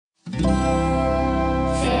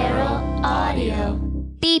Radio.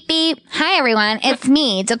 Beep, beep. Hi, everyone. It's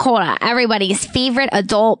me, Dikoda, everybody's favorite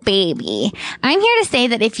adult baby. I'm here to say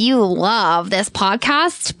that if you love this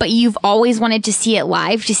podcast, but you've always wanted to see it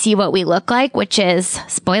live to see what we look like, which is,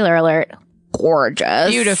 spoiler alert, gorgeous.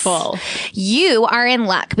 Beautiful. You are in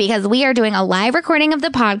luck because we are doing a live recording of the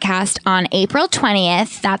podcast on April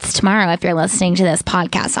 20th. That's tomorrow if you're listening to this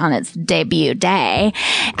podcast on its debut day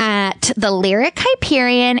at the Lyric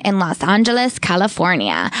Hyperion in Los Angeles,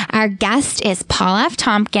 California. Our guest is Paul F.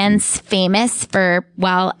 Tompkins, famous for,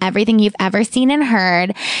 well, everything you've ever seen and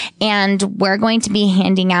heard. And we're going to be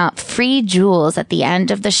handing out free jewels at the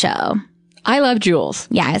end of the show. I love jewels.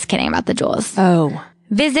 Yeah, I was kidding about the jewels. Oh.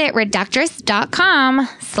 Visit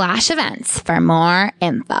Reductress.com/events for more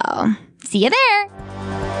info. See you there.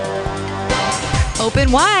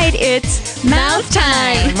 Open wide, it's Mouth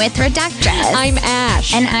Time with Reductress. I'm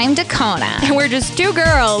Ash. And I'm Dikoda. And we're just two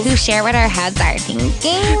girls who share what our heads are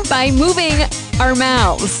thinking by moving our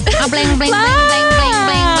mouths. Bling, bling, bling, bling, bling, bling,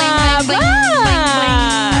 bling, bling, bling,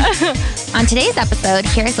 bling. On today's episode,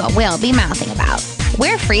 here's what we'll be mouthing about.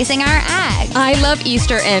 We're freezing our eggs. I love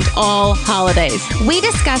Easter and all holidays. We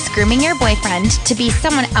discuss grooming your boyfriend to be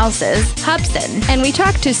someone else's Hubson. And we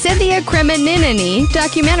talk to Cynthia Cremininy,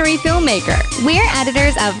 documentary filmmaker. We're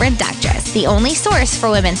editors of Reductress, the only source for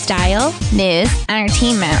women's style, news,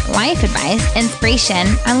 entertainment, life advice, inspiration,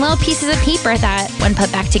 and little pieces of paper that, when put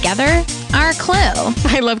back together, are a clue.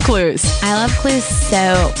 I love clues. I love clues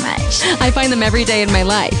so much. I find them every day in my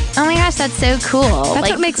life. Oh my gosh, that's so cool. That's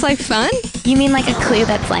what makes life fun? You mean like a clue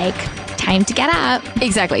that's like, time to get up.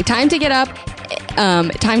 Exactly. Time to get up.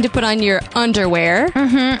 Time to put on your underwear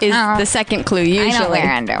is the second clue usually. I don't wear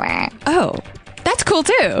underwear. Oh, that's cool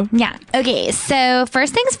too. Yeah. Okay. So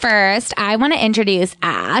first things first, I want to introduce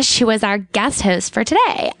Ash, who is our guest host for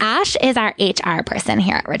today. Ash is our HR person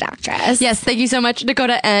here at Reductress. Yes. Thank you so much,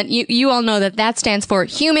 Dikoda. And you all know that stands for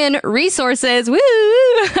Human Resources. Woo!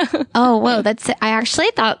 Oh, whoa. I actually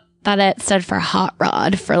thought it stood for hot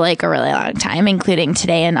rod for like a really long time, including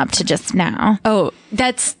today and up to just now. Oh,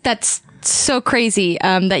 that's so crazy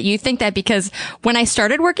that you think that, because when I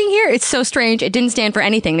started working here, it's so strange. It didn't stand for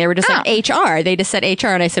anything. They were just like HR. They just said HR.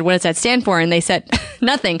 And I said, what does that stand for? And they said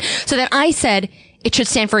nothing. So then I said it should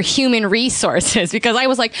stand for Human Resources, because I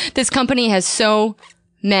was like, this company has so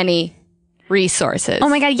many resources. Oh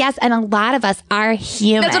my God, yes. And a lot of us are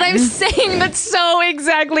human. That's what I'm saying. That's so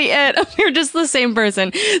exactly it. We're just the same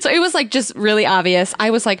person. So it was like just really obvious.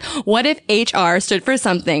 I was like, what if HR stood for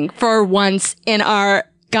something for once in our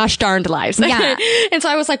gosh darned lives? Yeah. And so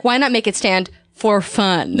I was like, why not make it stand for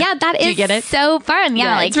fun? Yeah, that is, do you get it? So fun.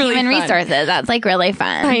 Yeah, like really human resources. That's like really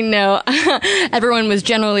fun. I know. Everyone was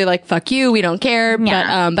generally like, fuck you, we don't care.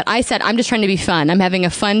 Yeah. But I said, I'm just trying to be fun. I'm having a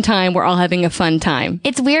fun time. We're all having a fun time.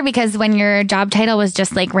 It's weird because when your job title was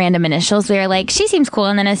just like random initials, we were like, she seems cool.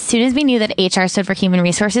 And then as soon as we knew that HR stood for human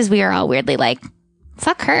resources, we were all weirdly like,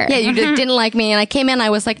 fuck her. Yeah, you didn't like me. And I came in, I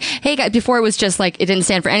was like, hey guys, before it was just like, it didn't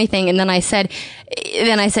stand for anything. And then I said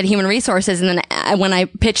human resources. And then when I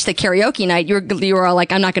pitched the karaoke night, you were all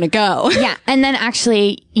like, I'm not going to go. Yeah. And then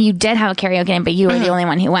actually you did have a karaoke night, but you were the only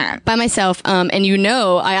one who went. By myself. And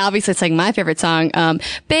I obviously sang my favorite song,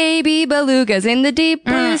 Baby Belugas in the Deep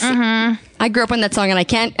Blue Sea. I grew up on that song and I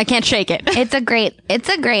can't shake it. It's a great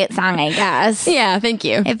song, I guess. Yeah, thank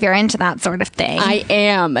you. If you're into that sort of thing. I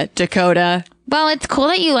am, Dikoda. Well, it's cool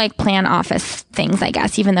that you like plan office things, I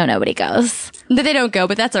guess, even though nobody goes. They don't go,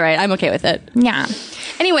 but that's all right. I'm okay with it. Yeah.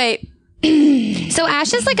 Anyway. So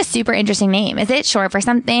Ash is like a super interesting name. Is it short for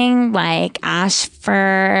something like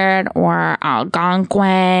Ashford or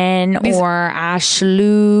Algonquin or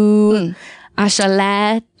Ashlu,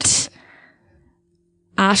 Ashalette,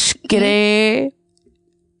 Ashgre,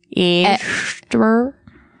 Easter?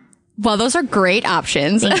 Well, those are great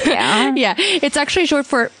options. Thank you. Yeah. It's actually short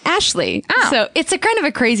for Ashley. Oh. So it's a kind of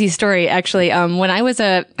a crazy story, actually. When I was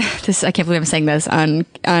I can't believe I'm saying this on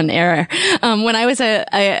air. When I was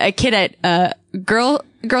a kid at Girl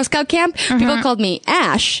Scout camp, people called me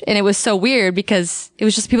Ash, and it was so weird because it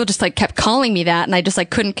was just people just like kept calling me that, and I just like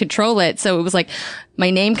couldn't control it. So it was like my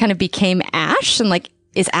name kind of became Ash, and like,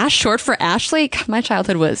 is Ash short for Ashley? God, my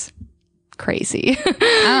childhood was crazy.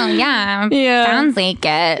 Oh, yeah. Yeah. Sounds like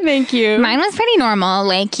it. Thank you. Mine was pretty normal.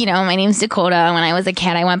 Like, my name's Dikoda. When I was a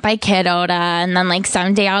kid, I went by Kidoda. And then, like,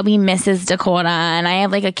 someday I'll be Mrs. Dikoda. And I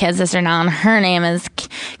have, like, a kid sister now, and her name is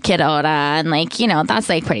Kidoda. And, like, that's,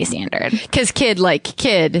 like, pretty standard. Because kid.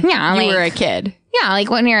 Yeah. You were a kid. Yeah, like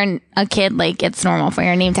when you're a kid, like it's normal for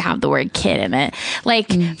your name to have the word kid in it. Like,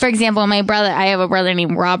 for example, I have a brother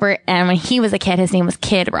named Robert, and when he was a kid, his name was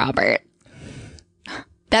Kid Robert.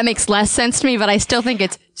 that makes less sense to me, but I still think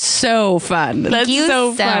it's so fun. That's you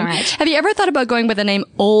so fun. much. Have you ever thought about going by the name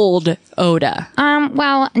Old Oda?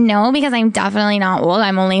 Well, no, because I'm definitely not old.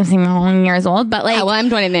 I'm only 16 years old, but like, Oh, well, I'm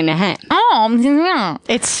 29 and a half. oh,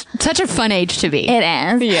 It's such a fun age to be. it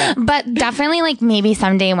is. Yeah. But definitely like maybe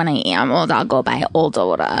someday when I am old, I'll go by Old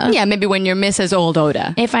Oda. Yeah, maybe when you're Mrs. Old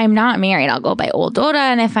Oda. If I'm not married, I'll go by Old Oda.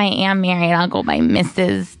 And if I am married, I'll go by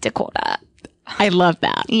Mrs. Dikoda. I love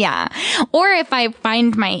that. Yeah. Or if I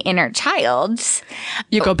find my inner child,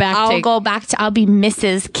 You go back I'll be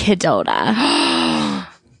Mrs. Kidota.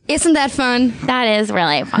 Isn't that fun? That is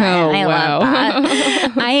really fun. Oh, I wow. love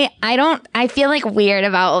that. I feel like weird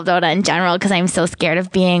about Old Oda in general because I'm so scared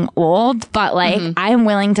of being old, but like I'm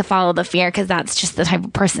willing to follow the fear because that's just the type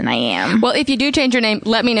of person I am. Well, if you do change your name,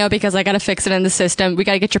 let me know because I got to fix it in the system. We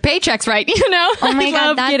got to get your paychecks right, you know? Oh my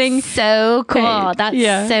God, that's so cool. paid. That's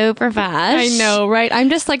Yeah. so professional. I know, right? I'm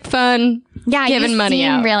just like fun. Yeah, giving you money seem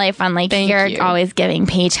out. really fun. Like Thank you're you. always giving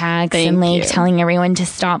paychecks and like you. telling everyone to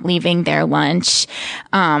stop leaving their lunch,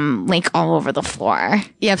 like all over the floor.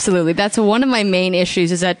 Yeah, absolutely. That's one of my main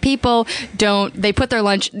issues is that people they put their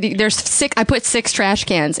lunch, I put 6 trash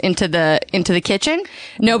cans into the kitchen.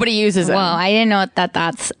 Nobody uses them. Well, I didn't know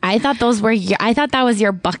I thought that was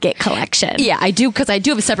your bucket collection. Yeah, I do because I do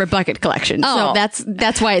have a separate bucket collection. Oh. So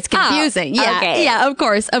that's why it's confusing. Yeah, okay. yeah, of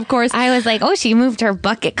course. I was like, oh, she moved her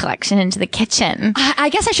bucket collection into the kitchen. I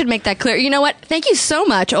guess I should make that clear. You know what? Thank you so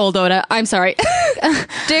much, Old Oda. I'm sorry.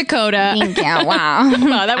 Dakota. Thank you. Wow.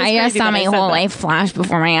 Wow, that was I just crazy saw that my I said whole that. life flash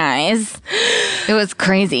before my eyes. It was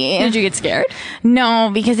crazy. Did you get scared? No,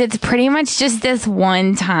 because it's pretty much just this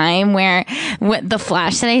one time where the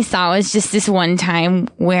flash that I saw was just this one time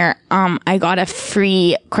where I got a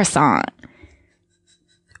free croissant.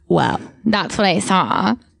 Wow. That's what I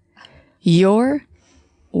saw. You're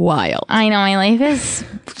wild. I know my life is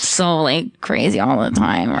so like crazy all the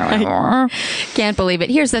time. Or whatever. Can't believe it.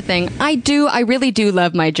 Here's the thing. I really do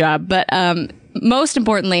love my job, but most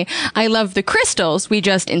importantly, I love the crystals we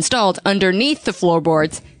just installed underneath the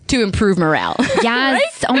floorboards to improve morale.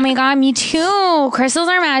 Yes. Oh my God, me too. Crystals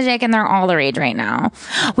are magic and they're all the rage right now.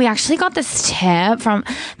 We actually got this tip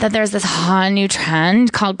that there's this hot new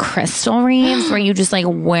trend called crystal reeves where you just like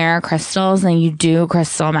wear crystals and you do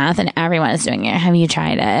crystal meth and everyone is doing it. Have you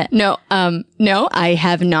tried it? No, I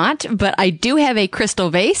have not, but I do have a crystal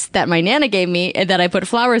vase that my Nana gave me that I put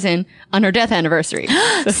flowers in on her death anniversary.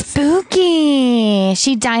 Spooky.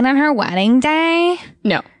 She died on her wedding day?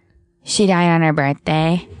 No. She died on her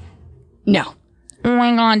birthday? No. Oh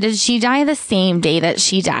my God, did she die the same day that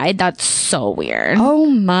she died? That's so weird. Oh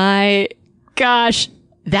my gosh.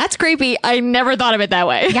 That's creepy. I never thought of it that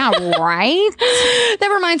way. Yeah, right?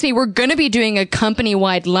 That reminds me, we're going to be doing a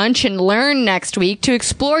company-wide lunch and learn next week to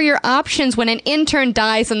explore your options when an intern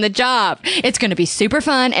dies on the job. It's going to be super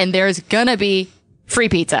fun, and there's going to be free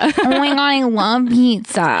pizza. Oh my God, I love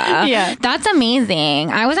pizza. Yeah. That's amazing.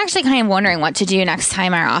 I was actually kind of wondering what to do next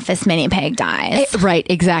time our office mini pig dies. Right,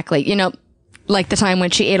 exactly. You know, like the time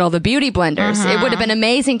when she ate all the beauty blenders. It would have been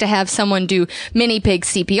amazing to have someone do mini pig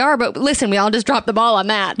CPR, but listen, we all just dropped the ball on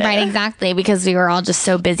that. Right, exactly, because we were all just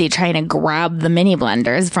so busy trying to grab the mini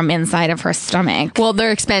blenders from inside of her stomach. Well,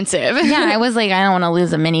 they're expensive. Yeah, I was like, I don't want to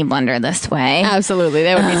lose a mini blender this way. Absolutely.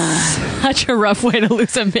 That would be such a rough way to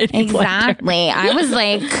lose a mini blender. Exactly. I was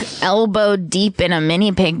like elbow deep in a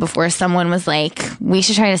mini pig before someone was like, we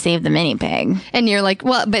should try to save the mini pig. And you're like,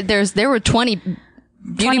 well, but there were 20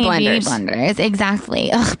 beauty blenders.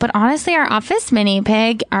 Exactly. Ugh, but honestly, our office mini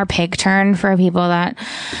pig, our pig turn for people that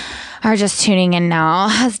are just tuning in now,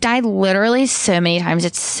 has died literally so many times.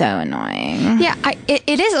 It's so annoying. Yeah,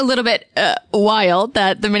 it is a little bit wild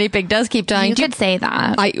that the mini pig does keep dying. You could say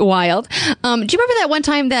that. Wild. Do you remember that one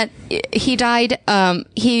time that he died?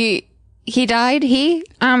 He died. She.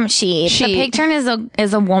 The pig turn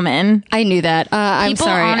is a woman. I knew that. I'm People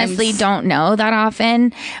sorry. honestly don't know that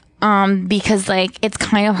often, because like it's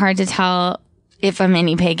kind of hard to tell if a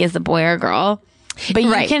mini pig is a boy or girl. But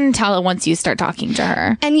you can tell it once you start talking to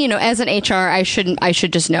her. And you know, as an HR, I should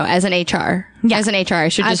just know. As an HR, as I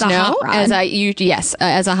should As just a know. hot rod.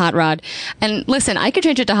 As a hot rod. And listen, I could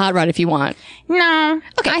change it to hot rod if you want. No.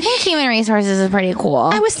 Okay. I think human resources is pretty cool.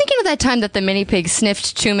 I was thinking of that time that the mini pig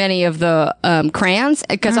sniffed too many of the crayons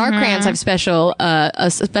because our crayons have a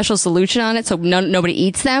special solution on it, so nobody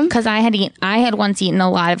eats them. Because I had once eaten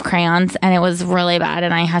a lot of crayons and it was really bad,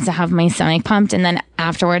 and I had to have my stomach pumped. And then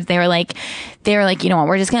afterwards, they were like, you know what?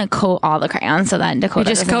 We're just gonna coat all the crayons so that Dakota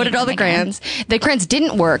We just coated all the crayons. The crayons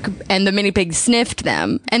didn't work, and the mini pig pig sniffed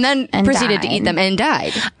them and then proceeded to eat them and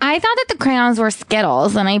died. I thought that the crayons were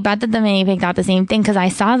Skittles, and I bet that the mini pig thought the same thing because I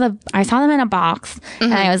saw them in a box,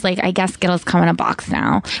 and I was like, I guess Skittles come in a box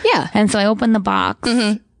now. Yeah. And so I opened the box,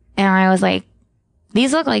 and I was like,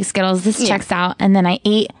 these look like Skittles. This checks out. And then I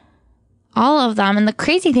ate all of them. And the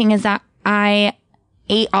crazy thing is that I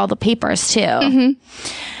ate all the papers too.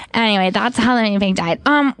 Anyway, that's how the mini pig died.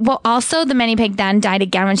 Well, also the mini pig then died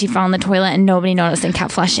again when she fell in the toilet and nobody noticed and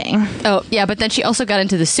kept flushing. Oh, yeah. But then she also got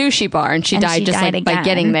into the sushi bar and she died just like by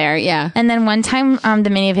getting there. Yeah. And then one time, the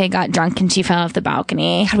mini pig got drunk and she fell off the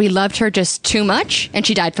balcony. We loved her just too much and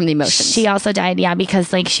she died from the emotions. She also died, yeah,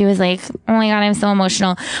 because like she was like, oh my God, I'm so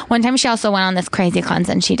emotional. One time she also went on this crazy cleanse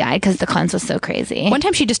and she died because the cleanse was so crazy. One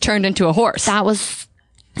time she just turned into a horse. That was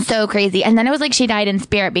so crazy. And then it was like she died in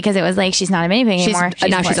spirit because it was like she's not a mini pig anymore.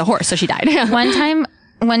 Now she's a horse, so she died. One time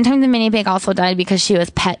the mini pig also died because she was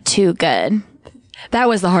pet too good. That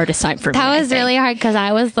was the hardest time for me. That was really hard because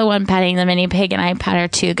I was the one petting the mini pig and I pet her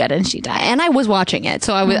too good and she died. And I was watching it,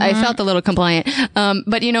 so I felt a little compliant.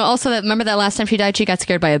 But you know, also remember that last time she died, she got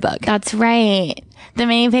scared by a bug. That's right. The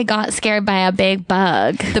mini pig got scared by a big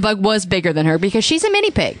bug. The bug was bigger than her because she's a mini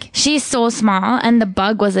pig. She's so small and the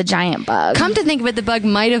bug was a giant bug. Come to think of it, the bug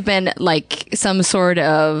might have been like some sort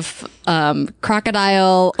of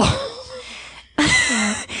crocodile.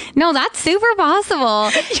 No, that's super possible.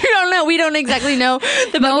 You don't know. We don't exactly know.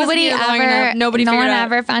 The bug no one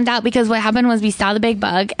ever found out because what happened was we saw the big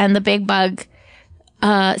bug and the big bug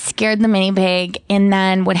scared the mini pig. And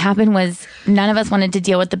then what happened was none of us wanted to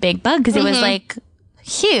deal with the big bug because it was like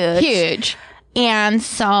huge. And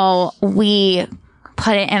so we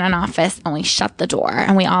put it in an office and we shut the door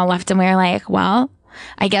and we all left and we were like, well,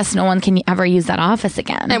 I guess no one can ever use that office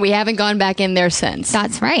again. And we haven't gone back in there since.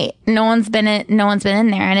 That's right. No one's been in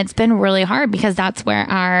there, and it's been really hard because that's where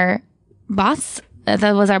our boss.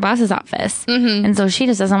 That was our boss's office, and so she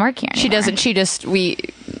just doesn't work here anymore. She doesn't.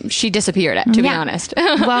 She disappeared. To be honest.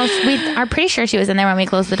 Well, we are pretty sure she was in there when we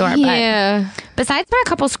closed the door. Yeah. But besides for a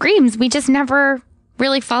couple screams, we just never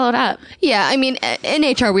really followed up. Yeah, I mean, in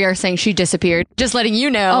HR, we are saying she disappeared. Just letting you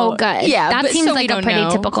know. Oh, good. Yeah, that seems like a pretty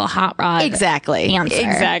typical hot rod. Exactly. Answer.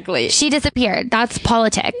 Exactly. She disappeared. That's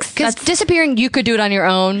politics. Because disappearing, you could do it on your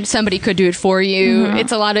own. Somebody could do it for you.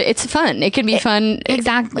 It's fun. It can be fun.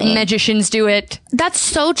 Exactly. Magicians do it. That's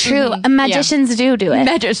so true. Magicians do it.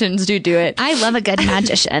 Magicians do it. I love a good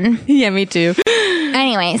magician. Yeah, me too.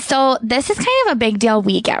 Anyway, so this is kind of a big deal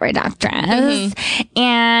week at Reductress.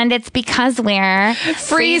 And it's because we're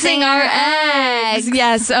freezing our eggs.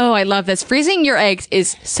 Yes. Oh, I love this. Freezing your eggs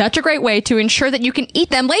is such a great way to ensure that you can eat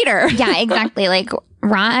them later. Yeah, exactly. Like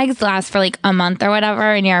raw eggs last for like a month or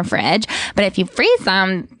whatever in your fridge. But if you freeze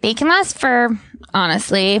them, they can last for,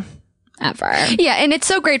 honestly, ever. Yeah, and it's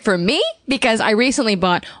so great for me because I recently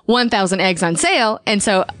bought 1,000 eggs on sale. And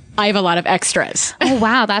so I have a lot of extras. Oh,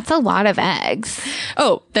 wow. That's a lot of eggs.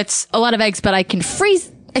 Oh, that's a lot of eggs, but I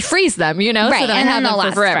freeze them, you know, right, so that I have them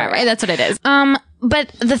for forever. Right? That's what it is.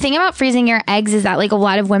 But the thing about freezing your eggs is that like a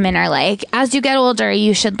lot of women are like, as you get older,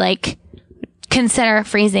 you should like consider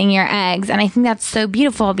freezing your eggs. And I think that's so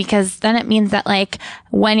beautiful because then it means that like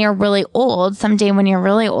when you're really old, someday when you're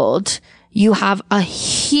really old, you have a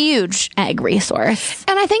huge egg resource.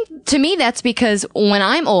 And I think to me, that's because when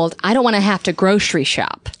I'm old, I don't want to have to grocery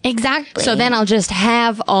shop. Exactly. So then I'll just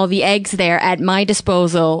have all the eggs there at my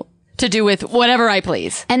disposal to do with whatever I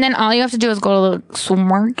please. And then all you have to do is go to the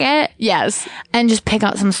supermarket. Yes. And just pick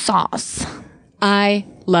out some sauce. I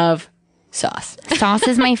love sauce. Sauce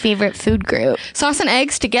is my favorite food group. Sauce and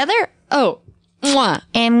eggs together? Oh, mwah.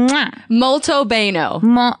 And mwah. Molto bene.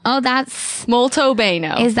 That's... Molto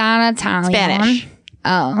bene. Is that Italian? Spanish.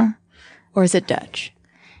 Oh. Or is it Dutch?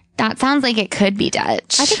 That sounds like it could be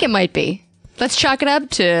Dutch. I think it might be. Let's chalk it up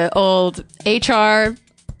to old HR.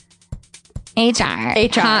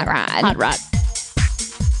 Hot rod.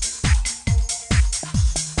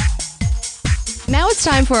 Now it's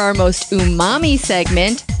time for our most umami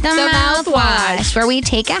segment, the mouthwash, where we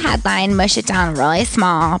take a headline, mush it down really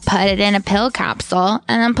small, put it in a pill capsule,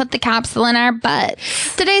 and then put the capsule in our butt.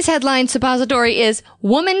 Today's headline suppository is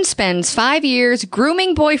Woman Spends 5 Years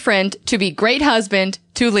Grooming Boyfriend to Be Great Husband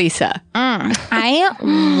to Lisa. I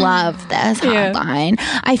love this headline.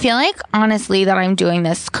 I feel like, honestly, that I'm doing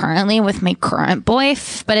this currently with my current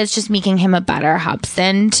boyf, but it's just making him a better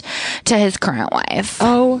husband to his current wife.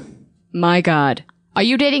 Oh my God. Are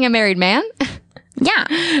you dating a married man?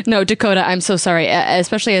 Yeah. No, Dikoda, I'm so sorry.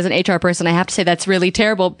 Especially as an HR person, I have to say that's really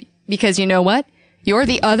terrible because you know what? You're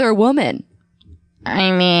the other woman.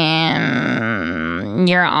 I mean,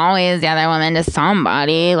 you're always the other woman to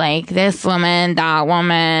somebody. Like, this woman, that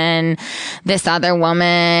woman, this other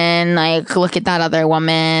woman. Like, look at that other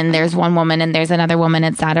woman. There's one woman and there's another woman,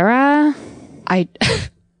 etc. I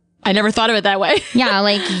never thought of it that way. Yeah,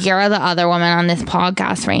 like, you're the other woman on this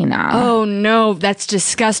podcast right now. Oh, no, that's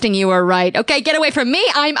disgusting. You are right. Okay, get away from me.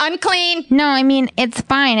 I'm unclean. No, I mean, it's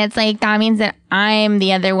fine. It's like, that means that I'm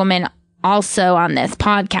the other woman also on this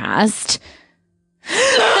podcast.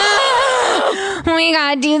 Oh my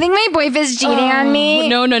God, do you think my boyfriend's cheating on me?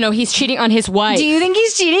 No. He's cheating on his wife. Do you think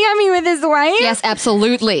he's cheating on me with his wife? Yes,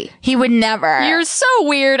 absolutely. He would never. You're so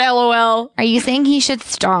weird, LOL. Are you saying he should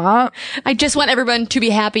stop? I just want everyone to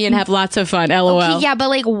be happy and have lots of fun, LOL. Okay, yeah, but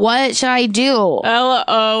like, what should I do?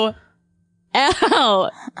 LOL. Oh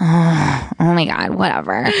my God,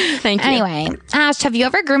 whatever. Thank you. Anyway, Ash, have you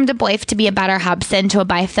ever groomed a boy to be a better hubson to a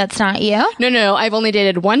wife that's not you? No. I've only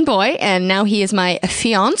dated one boy, and now he is my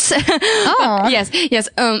fiance. Oh. Yes.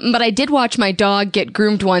 But I did watch my dog get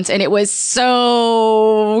groomed once, and it was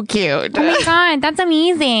so cute. Oh my God, that's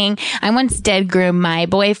amazing. I once did groom my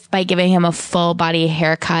boy by giving him a full body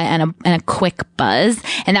haircut and a quick buzz,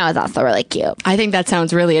 and that was also really cute. I think that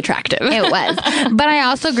sounds really attractive. It was. But I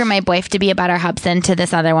also groomed my boy to be a better hubson to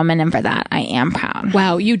this other woman, and for that, I am proud.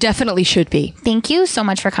 Wow, you definitely should be. Thank you so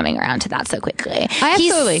much for coming around to that so quickly.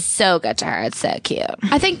 Absolutely. He's so good to her. It's so cute.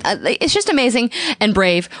 I think it's just amazing and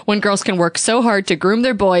brave when girls can work so hard to groom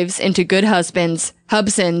their boys into good husbands.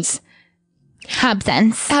 Hubsons.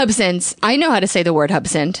 I know how to say the word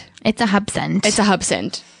hubsond. It's a hubsond. It's a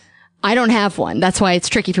hubsond. I don't have one. That's why it's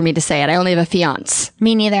tricky for me to say it. I only have a fiance.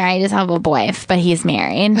 Me neither. I just have a boy, but he's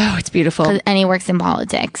married. Oh, it's beautiful. And he works in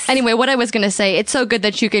politics. Anyway, what I was going to say, it's so good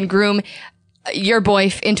that you can groom your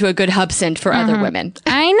boy into a good hubsond for other women.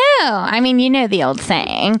 I know. I mean, you know the old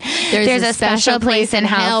saying. There's a special place in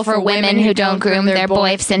hell for women who don't groom their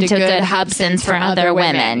boys into good hubsons for other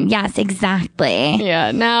women. Yes, exactly.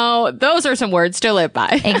 Yeah. Now, those are some words to live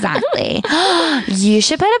by. Exactly. You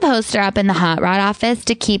should put a poster up in the hot rod office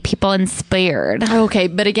to keep people inspired. Okay,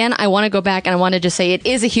 but again, I want to go back and I want to just say it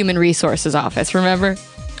is a human resources office, remember?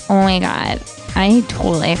 Oh my God. I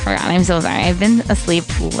totally forgot. I'm so sorry. I've been asleep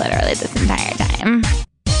literally this entire time.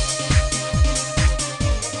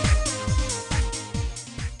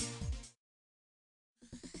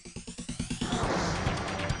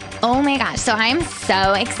 Oh my gosh. So I'm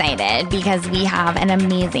so excited because we have an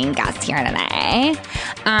amazing guest here today.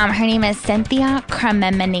 Her name is Cynthia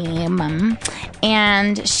Cremininy,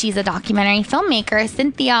 and she's a documentary filmmaker.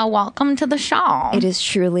 Cynthia, welcome to the show. It is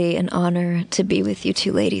truly an honor to be with you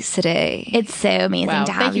two ladies today. It's so amazing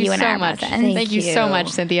to have you in our presence. Thank you so much,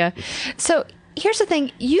 Cynthia. So here's the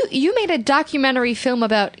thing. You made a documentary film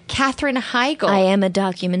about Katherine Heigl. I am a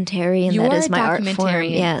documentarian. That is my art form.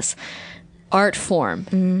 Yes. Art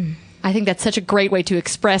form. I think that's such a great way to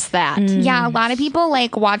express that. Yeah, a lot of people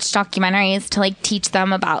like watch documentaries to like teach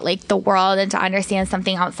them about like the world and to understand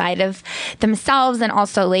something outside of themselves, and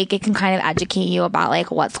also like it can kind of educate you about like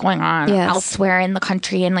what's going on elsewhere in the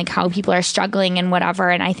country and like how people are struggling and whatever.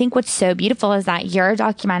 And I think what's so beautiful is that your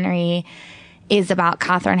documentary is about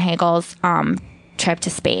Katherine Heigl's trip to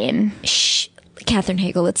Spain. Katherine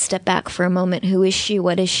Heigl, let's step back for a moment. Who is she?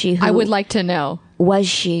 What is she? Who I would like to know. Was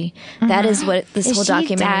she? That is what this whole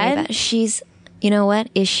documentary is about. She's, you know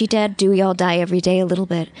what? Is she dead? Do we all die every day a little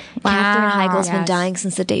bit? Wow. Katherine Heigl's been dying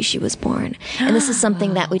since the day she was born. And this is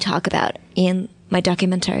something that we talk about in my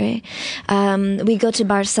documentary. We go to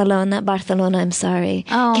Barcelona, I'm sorry.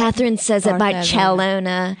 Oh, Katherine says it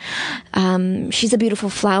Barcelona. She's a beautiful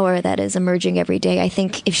flower that is emerging every day. I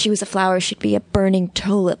think if she was a flower, she'd be a burning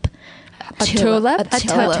tulip. A burning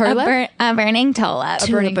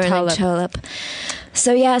tulip.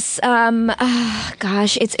 So yes,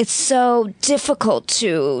 gosh, it's so difficult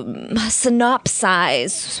to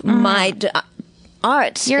synopsize my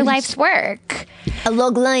art. Your life's work. A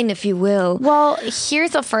log line, if you will. Well,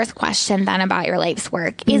 here's the first question then about your life's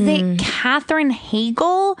work. Is it Katherine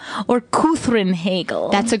Heigl or Katherine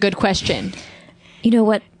Heigl? That's a good question. You know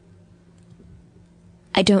what?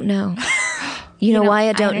 I don't know. You know why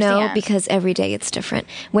I don't know? Because every day it's different.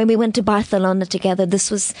 When we went to Barcelona together, this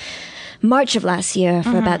was March of last year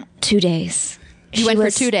for about 2 days. You went for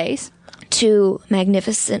 2 days? 2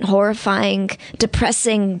 magnificent, horrifying,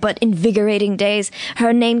 depressing, but invigorating days.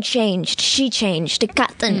 Her name changed. She changed to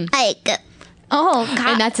Katherine Heigl. Oh, God.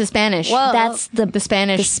 And that's in Spanish. Whoa. That's the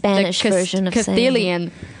Spanish version of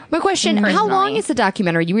Castilian. My question, how long is the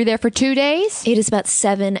documentary? You were there for 2 days? It is about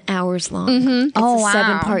 7 hours long. It's a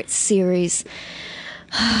 7-part series.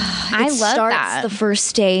 I love that. It starts the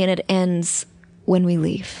first day and it ends when we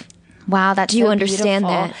leave. Wow, that's Do you so understand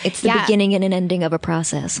beautiful. that? It's the beginning and an ending of a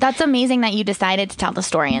process. That's amazing that you decided to tell the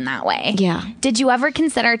story in that way. Yeah. Did you ever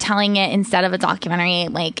consider telling it instead of a documentary?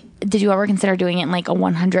 Like, did you ever consider doing it in like a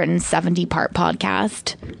 170-part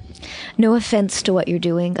podcast? No offense to what you're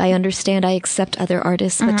doing. I understand. I accept other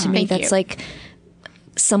artists, but to me, that's like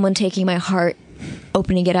someone taking my heart,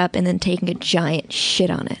 opening it up, and then taking a giant shit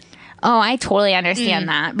on it. Oh, I totally understand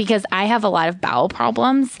that because I have a lot of bowel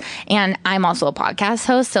problems and I'm also a podcast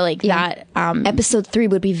host. So like that. Episode 3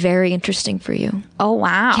 would be very interesting for you. Oh,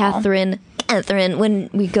 wow. Catherine, when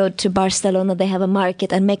we go to Barcelona, they have a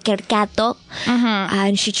market, a mercado,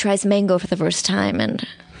 and she tries mango for the first time and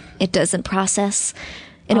it doesn't process.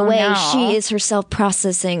 In a way, she is herself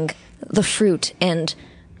processing the fruit and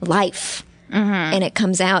life. And it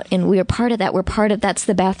comes out, and we're part of that. That's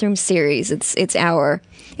the bathroom series. It's our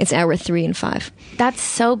 3 and 5. That's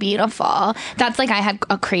so beautiful. That's like I had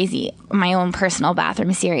my own personal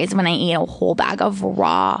bathroom series when I ate a whole bag of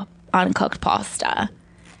raw uncooked pasta.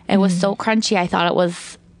 It was so crunchy. I thought it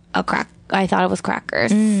was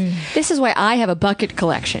crackers. This is why I have a bucket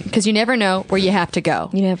collection, because you never know where you have to go.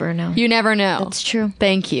 You never know. You never know. That's true.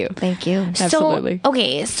 Thank you. Thank you.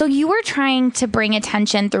 Absolutely. So you were trying to bring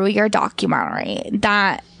attention through your documentary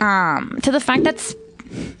that to the fact that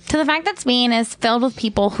Spain is filled with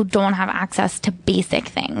people who don't have access to basic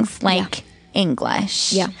things like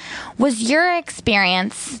English. Yeah. Was your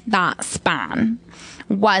experience that Spain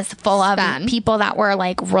was full of people that were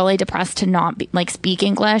like really depressed to not speak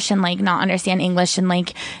English and like not understand English and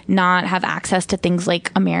like not have access to things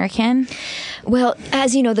like American? Well,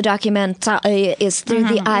 as you know, the documentary is through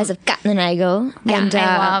the eyes of Katherine Heigl. Yeah, and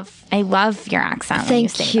I love your accent.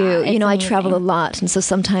 Thank you. You know, I travel a lot, and so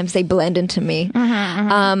sometimes they blend into me.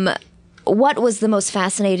 What was the most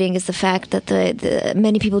fascinating is the fact that the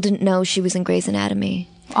many people didn't know she was in Grey's Anatomy.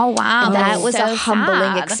 Oh, wow. And that was so a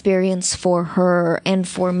humbling sad. experience for her and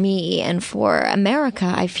for me and for America,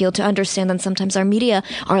 I feel, to understand that sometimes our media,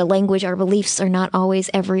 our language, our beliefs are not always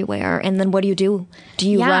everywhere. And then what do? Do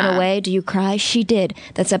you run away? Do you cry? She did.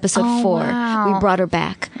 That's episode 4. Wow. We brought her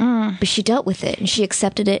back. But she dealt with it and she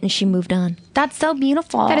accepted it and she moved on. That's so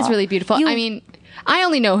beautiful. That is really beautiful. I mean, I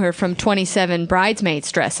only know her from 27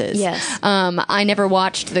 Bridesmaids dresses. Yes. I never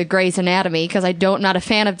watched the Grey's Anatomy because not a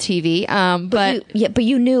fan of TV. But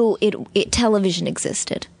you knew it television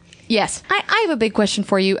existed. Yes. I have a big question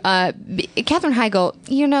for you. Katherine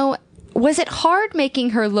Heigl, was it hard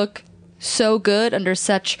making her look so good under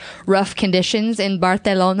such rough conditions in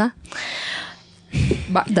Barcelona?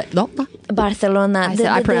 Barcelona.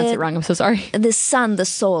 I pronounced it wrong. I'm so sorry. The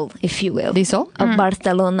soul, if you will. The soul? Of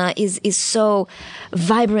Barcelona is so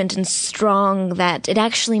vibrant and strong that it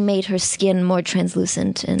actually made her skin more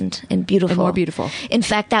translucent and beautiful. And more beautiful. In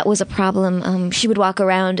fact, that was a problem. She would walk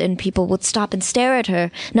around and people would stop and stare at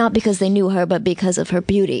her, not because they knew her, but because of her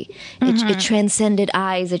beauty. It transcended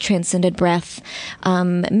eyes, it transcended breath.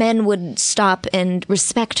 Men would stop and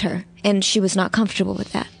respect her, and she was not comfortable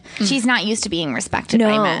with that. She's not used to being respected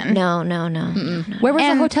by men. No. Where was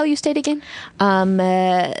the hotel you stayed again?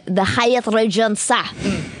 The Hyatt Regency.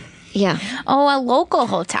 Yeah. Oh, a local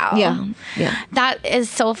hotel. Yeah. That is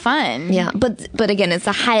so fun. Yeah, but again, it's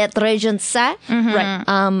a Hyatt Regency. Right.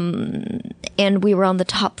 And we were on the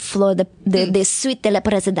top floor, the Suite de la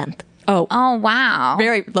Presidente. Oh, wow.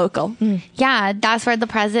 Very local. Yeah, that's where the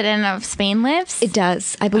president of Spain lives? It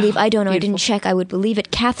does. I believe. I don't know. Beautiful. I didn't check. I would believe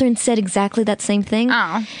it. Catherine said exactly that same thing.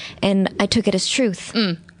 Oh. And I took it as truth.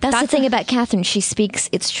 That's the thing about Catherine. She speaks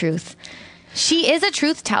its truth. She is a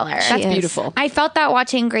truth teller. That's beautiful. I felt that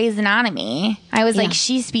watching Grey's Anatomy. I was like,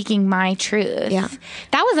 she's speaking my truth. Yeah.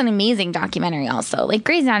 That was an amazing documentary also. Like,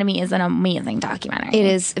 Grey's Anatomy is an amazing documentary. It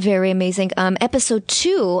is very amazing. Episode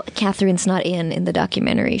 2, Catherine's not in the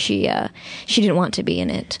documentary. She didn't want to be in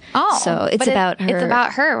it. Oh. So it's about her. It's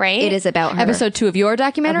about her, right? It is about her. Episode 2 of your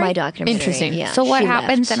documentary? Of my documentary. Interesting. Yeah. So what She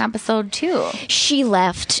happens left. in episode 2? She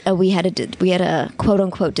left. We had a quote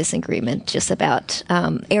unquote disagreement just about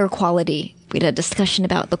air quality. We had a discussion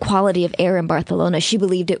about the quality of air in Barcelona. She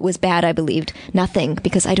believed it was bad. I believed nothing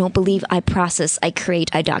because I don't believe I process, I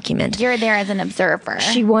create, I document. You're there as an observer.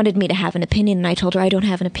 She wanted me to have an opinion, and I told her I don't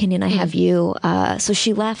have an opinion. I have you. So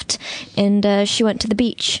she left, and she went to the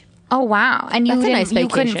beach. Oh, wow. And you, That's a nice you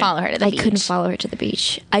couldn't vacation. follow her to the beach. I couldn't follow her to the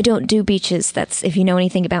beach. I don't do beaches. That's, if you know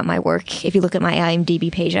anything about my work, if you look at my IMDb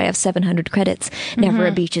page, I have 700 credits. Never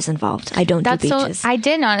a beach is involved. I don't do beaches. So, I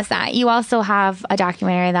did notice that. You also have a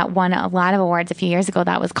documentary that won a lot of awards a few years ago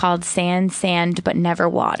that was called Sand, but Never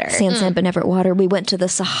Water. Sand, but never water. We went to the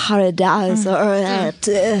Sahara Desert.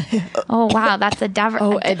 Oh, wow. That's a,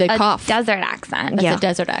 the cough. desert accent. That's a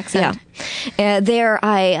desert accent. Yeah. There,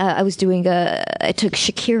 I was doing I took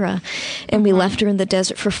Shakira And we left her in the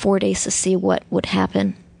desert for 4 days to see what would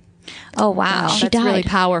happen. Oh, wow. She That's really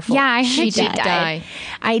died. powerful. Yeah, I heard she she did die.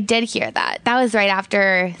 I did hear that. That was right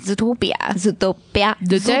after Zootopia. Zootopia.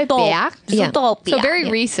 Yeah. Zootopia. So very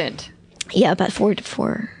recent. Yeah, about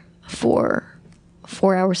 4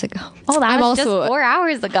 hours ago. Oh, that I'm was just also- 4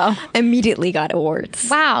 hours ago. Immediately got awards.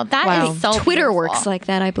 Wow, that is so Twitter beautiful. works like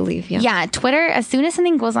that, I believe. Yeah. Yeah, Twitter, as soon as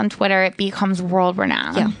something goes on Twitter, it becomes world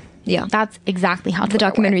renowned. Yeah. Yeah. That's exactly how The Twitter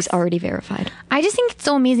documentary is works. already verified. I just think it's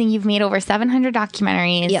so amazing. You've made over 700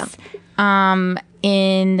 documentaries Yeah.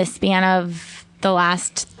 in the span of the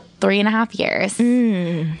last 3.5 years.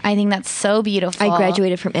 I think that's so beautiful. I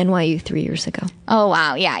graduated from NYU 3 years ago. Oh,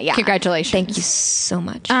 wow. Yeah, yeah. Congratulations. Thank you so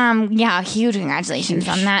much. Yeah, huge congratulations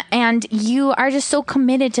on that. And you are just so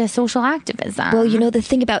committed to social activism. Well, you know, the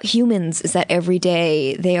thing about humans is that every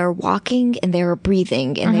day they are walking and they are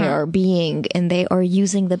breathing and they are being and they are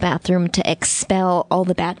using the bathroom to expel all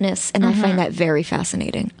the badness. And I find that very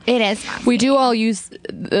fascinating. It is. We do all use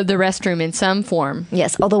the restroom in some form.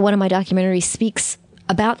 Yes, although one of my documentaries speaks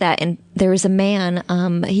about that, and there is a man,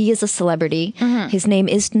 he is a celebrity. His name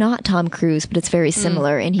is not Tom Cruise, but it's very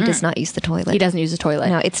similar, and he does not use the toilet. He doesn't use the toilet.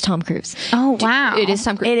 No, it's Tom Cruise. Oh, wow. It is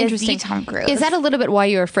Tom Cruise. It is Interesting. the Tom Cruise. Is that a little bit why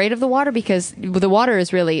you're afraid of the water? Because the water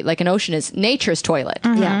is really like an ocean is nature's toilet.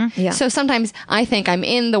 Yeah, yeah. So sometimes I think I'm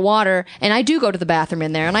in the water and I do go to the bathroom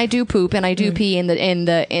in there and I do poop and I do pee in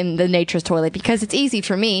the nature's toilet because it's easy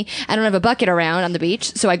for me. I don't have a bucket around on the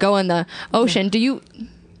beach, so I go in the ocean. Do you?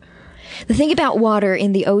 The thing about water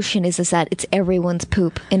in the ocean is that it's everyone's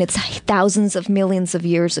poop, and it's thousands of millions of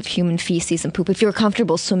years of human feces and poop. If you're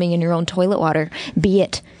comfortable swimming in your own toilet water, be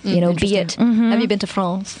it. You know, be it. Have you been to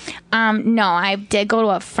France? No, I did go to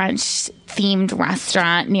a French-themed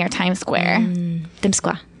restaurant near Times Square. Dem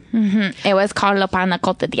square. It was called Le Pain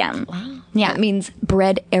Quotidien. Wow. Yeah. That means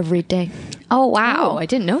bread every day. Oh, wow. Oh, I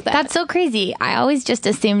didn't know that. That's so crazy. I always just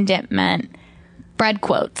assumed it meant bread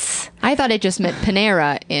quotes. I thought it just meant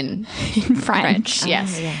Panera in French.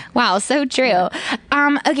 Yes. Wow, so true.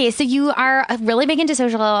 Okay, so you are really big into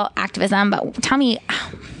social activism, but tell me,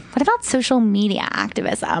 what about social media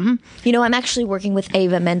activism? You know, I'm actually working with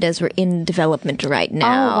Eva Mendes. We're in development right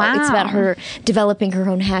now. Oh, wow. It's about her developing her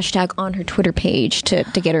own hashtag on her Twitter page to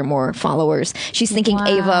get her more followers. She's thinking Wow.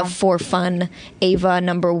 Ava for fun, Ava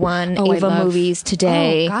 #1, Oh, I Ava love- movies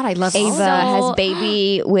today. Oh, God, I love Ava all- has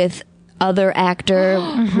baby with other actor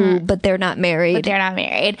who, but they're not married. But they're not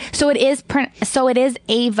married. So it is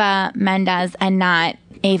Ava Mendes and not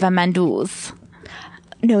Ava Mendoza.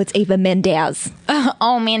 No, it's Ava Mendes.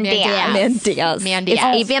 Oh, Mendes. Mendes. Mendes. It's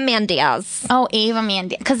Ava Mendes. Oh, Ava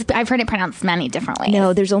Mendes. Because I've heard it pronounced many different ways.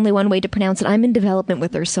 No, there's only one way to pronounce it. I'm in development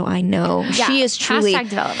with her, so I know. Yeah. She is truly. Hashtag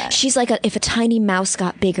development. She's like if a tiny mouse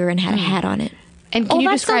got bigger and had a hat on it. And can you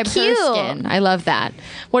that's so describe her cute. skin? I love that.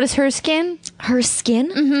 What is her skin? Her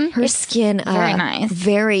skin, her skin, very nice.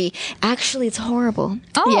 Very. Actually, it's horrible.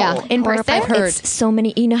 Oh, Yeah. in person? I've heard. It's so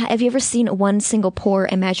many. You know, have you ever seen one single pore?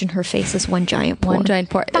 Imagine her face is one giant pore. One giant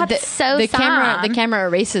pore. That's so the sad. camera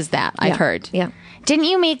erases that. I've heard. Yeah. Didn't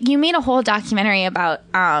you made a whole documentary about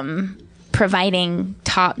providing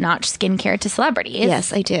top-notch skincare to celebrities?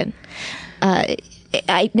 Yes, I did.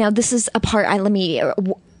 Now this is a part. Let me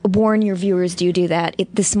warn your viewers. Do you do that?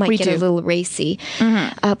 This might get a little racy.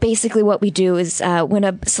 Basically, what we do is when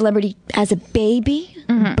a celebrity has a baby,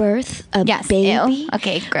 birth a Yes. baby. Ew.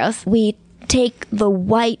 Okay, gross. We take the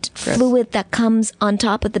white fluid that comes on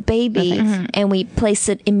top of the baby and we place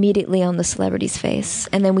it immediately on the celebrity's face,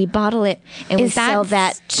 and then we bottle it and we Is that sell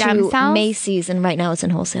that stem to cells? Macy's, and right now it's in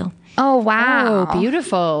wholesale. Oh, wow. Oh,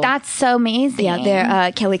 beautiful. That's so amazing. Yeah,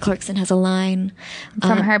 there. Kelly Clarkson has a line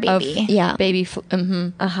From her Of baby. Yeah. baby.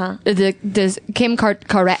 Does Kim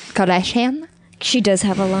Kardashian? She does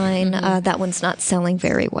have a line. That one's not selling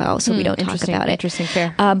very well, so we don't talk interesting, about it. interesting,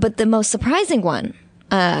 fair. But the most surprising one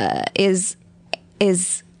is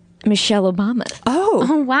Michelle Obama.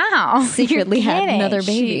 Oh, wow. Secretly You're had kidding. another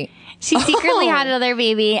baby. She secretly had another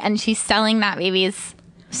baby, and she's selling that baby's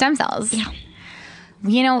stem cells. Yeah.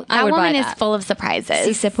 You know, I that would buy woman is that. full of surprises.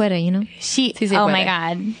 Si se puede, you know? She, Si se oh my puede.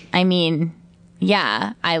 God. I mean,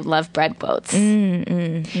 yeah, I love bread quotes.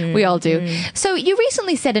 We all do. So you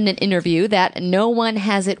recently said in an interview that no one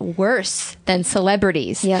has it worse than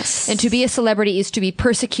celebrities. Yes. And to be a celebrity is to be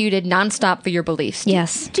persecuted nonstop for your beliefs.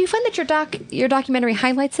 Yes. Do you find that your documentary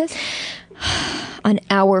highlights this? On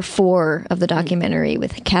hour 4 of the documentary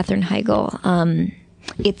with Katherine Heigl,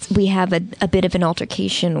 we have a bit of an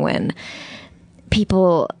altercation when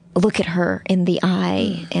people look at her in the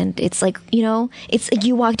eye, and it's like, you know, it's like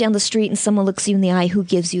you walk down the street and someone looks you in the eye. Who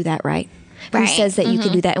gives you that right? who says that you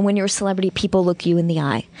can do that. And when you're a celebrity, people look you in the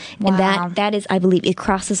eye. Wow. And that is, I believe, it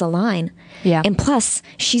crosses a line. Yeah. And plus,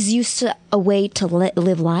 she's used to a way to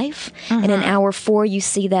live life. And in hour 4, you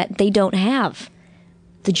see that they don't have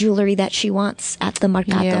the jewelry that she wants at the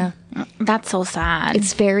Mercato. Yeah. That's so sad.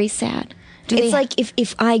 It's very sad. It's like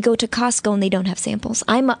if I go to Costco and they don't have samples.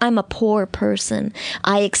 I'm a poor person.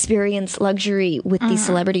 I experience luxury with these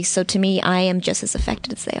celebrities. So to me, I am just as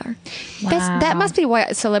affected as they are. That must be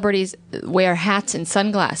why celebrities wear hats and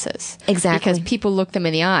sunglasses. Exactly. Because people look them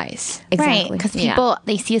in the eyes. Exactly. Right, because people,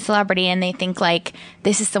 they see a celebrity and they think like,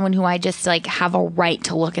 this is someone who I just like have a right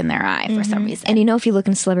to look in their eye for some reason. And if you look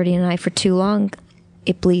in a celebrity in an eye for too long,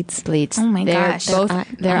 it bleeds. Oh my gosh. Both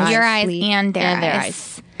their eyes. Your eyes bleed. and their And their eyes.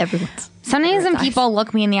 eyes. Everyone's. Sometimes when people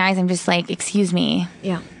look me in the eyes, I'm just like, excuse me.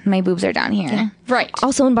 Yeah. My boobs are down here. Right.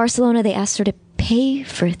 Also in Barcelona, they asked her to pay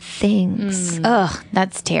for things. Ugh,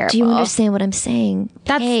 that's terrible. Do you understand what I'm saying?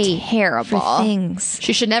 That's Pay terrible. for things.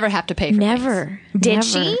 She should never have to pay for Never. Did Never.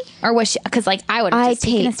 she? Or was she? Because like I would have I just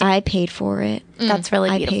taken a paid. stand. I paid for it. That's really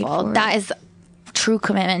I paid beautiful. for That is true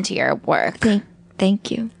commitment to your work.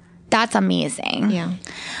 Thank you. That's amazing.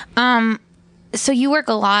 Yeah. So you work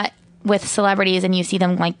a lot with celebrities and you see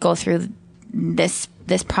them like go through this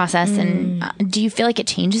process and do you feel like it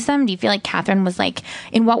changes them? Do you feel like Katherine was like,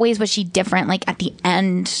 in what ways was she different like at the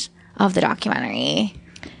end of the documentary?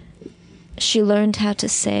 She learned how to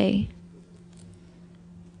say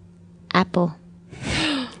apple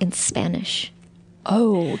in Spanish.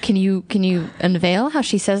 Oh, can you unveil how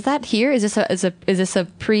she says that here? Is this a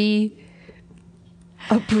pre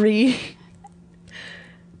a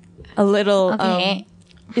little Okay.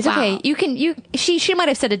 It's okay. She might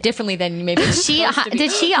have said it differently than maybe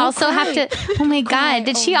Did she also have to? Oh my god!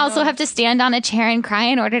 Did she also have to stand on a chair and cry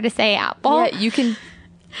in order to say apple? Yeah, you can.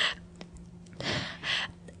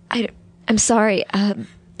 I'm sorry.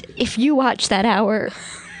 If you watch that hour,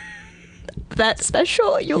 that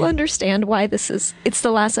special, you'll understand why it's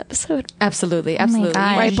the last episode. Absolutely. Absolutely.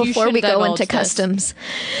 God. Right You before we shouldn't go divulge into this. customs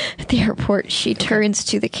at the airport, she turns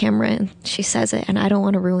to the camera and she says it, and I don't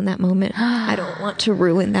want to ruin that moment. I don't want to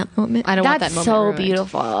ruin that moment. I don't want That's that moment so ruined.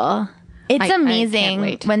 beautiful. It's I can't amazing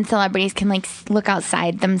wait. when celebrities can like look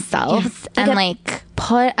outside themselves and like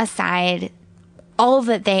put aside all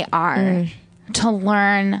that they are to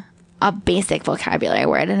learn a basic vocabulary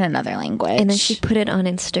word in another language. And then she put it on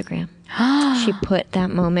Instagram. She put that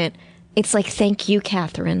moment. It's like, thank you,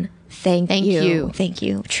 Katherine. Thank you. Thank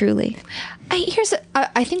you. Truly.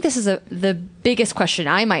 I think this is the biggest question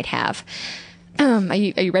I might have. Are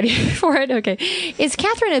you ready for it? Okay. Is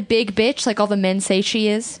Katherine a big bitch like all the men say she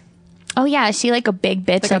is? Oh yeah, is she like a big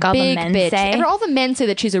bitch like a all big the men bitch. say? And all the men say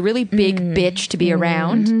that she's a really big bitch to be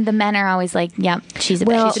around. The men are always like, yep, she's a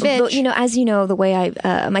Well, bitch. She's a bitch. as you know, the way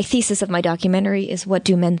my thesis of my documentary is what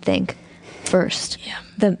do men think first? Yeah.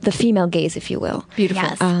 The female gaze, if you will. Beautiful.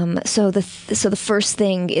 Yes. So the first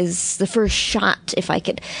thing is the first shot, if I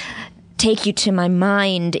could take you to my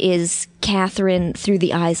mind, is Katherine through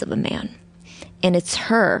the eyes of a man, and it's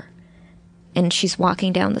her, and she's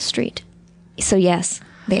walking down the street. So yes,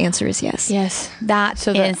 the answer is yes. Yes. That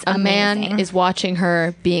So is that a man amazing. is watching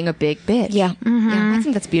her being a big bitch. Yeah. Yeah. I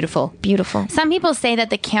think that's beautiful. Beautiful. Some people say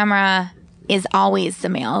that the camera is always the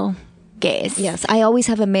male gaze. Yes, I always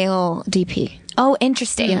have a male DP. Oh,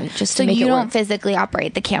 interesting. Yeah, just so to make you it don't work. physically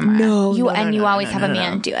operate the camera. No, you no, no, and you no, always no, have no, a no.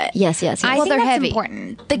 man do it. Yes. I think they're that's heavy.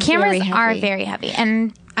 important. The cameras Very are heavy. very heavy,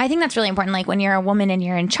 and I think that's really important. Like when you're a woman and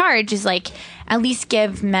you're in charge, is like at least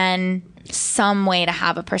give men some way to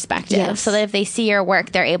have a perspective, Yes. so that if they see your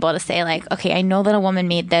work, they're able to say like, okay, I know that a woman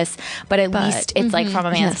made this, but at least it's like from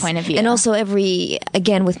a man's point of view. And also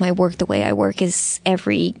again, with my work, the way I work is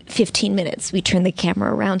every 15 minutes we turn the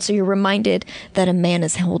camera around. So you're reminded that a man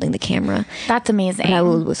is holding the camera. that's amazing.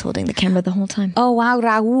 Raul was holding the camera the whole time. Oh wow,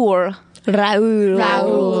 Raul.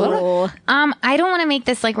 Raul. I don't want to make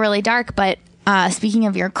this like really dark, but speaking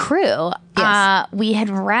of your crew, Yes. we had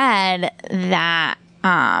read that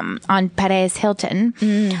on Perez Hilton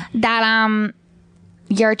that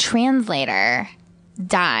your translator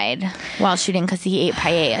died while shooting because he ate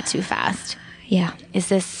paella too fast. Yeah. Is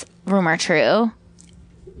this rumor true?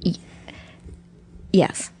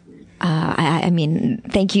 Yes. I mean,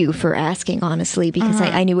 thank you for asking, honestly, because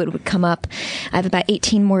I knew it would come up. I have about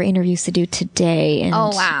 18 more interviews to do today. And Oh,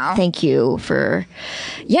 wow. Thank you for,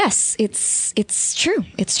 yes, it's true.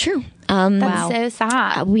 It's true. That's so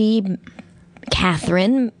sad.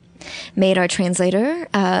 Katherine made our translator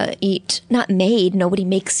eat, not made, nobody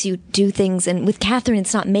makes you do things. And with Katherine,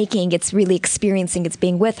 it's not making, it's really experiencing, it's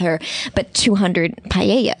being with her, but 200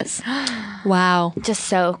 paellas. Wow. Just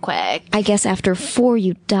so quick. I guess after 4,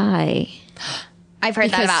 you die. I've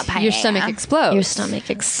heard that about paella. Your stomach explodes. Your stomach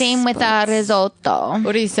explodes. Same with risotto.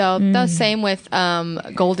 Risotto. Same with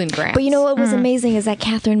golden grams. But you know what was amazing is that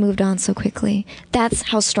Catherine moved on so quickly. That's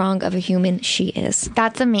how strong of a human she is.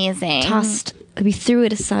 That's amazing. We threw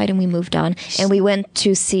it aside and we moved on. And we went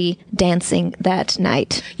to see dancing that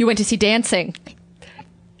night. You went to see dancing.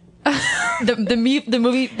 the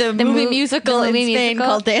movie musical in Spain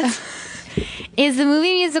called Dance. Is the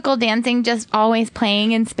movie musical Dancing just always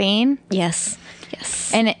playing in Spain? Yes.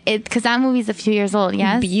 And because that movie's a few years old,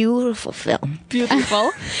 yes? Beautiful film.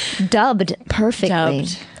 Beautiful. Dubbed perfectly.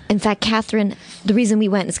 Dubbed. In fact, Catherine, the reason we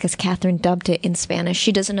went is because Catherine dubbed it in Spanish.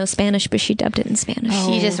 She doesn't know Spanish, but she dubbed it in Spanish.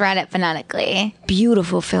 She just read it phonetically.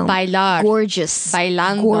 Beautiful film. Bailar. Gorgeous.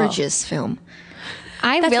 Bailando. Gorgeous film.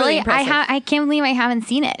 That's really impressive. I can't believe I haven't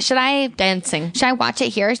seen it. Should I watch it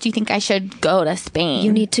here? Do you think I should go to Spain?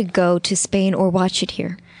 You need to go to Spain or watch it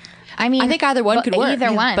here. I mean, I think either one could work.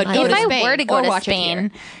 Either one. But go if to I Spain were to go or to watch it Spain,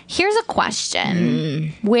 here. here's a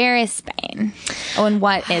question: Where is Spain? Oh, and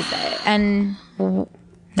what is it? And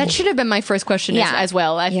that should have been my first question as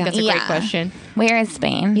well. I think that's a great question. Where is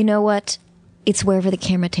Spain? You know what? It's wherever the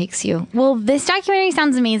camera takes you. Well, this documentary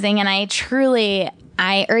sounds amazing, and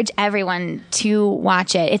I urge everyone to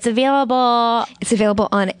watch it. It's available. It's available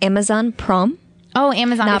on Amazon Prime. Oh,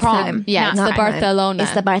 Amazon Prime. Yeah, it's the Barcelona.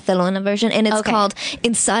 It's the Barcelona version, and it's called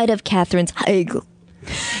Inside of Catherine's Heigl.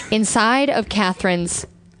 Inside of Catherine's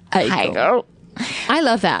Heigl. I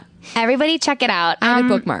love that. Everybody check it out. I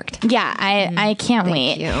have it bookmarked. Yeah, I can't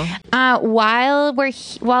wait. you.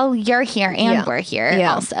 While you're here and we're here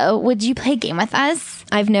also, would you play a game with us?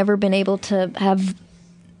 I've never been able to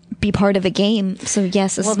be part of a game, so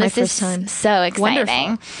yes, this is my first time. So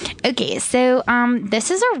exciting. Wonderful. Okay, so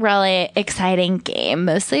this is a really exciting game,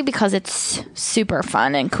 mostly because it's super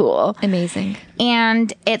fun and cool. Amazing.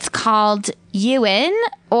 And it's called UN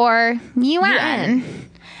or UN.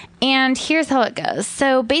 And here's how it goes.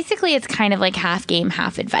 So basically, it's kind of like half game,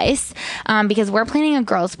 half advice, because we're planning a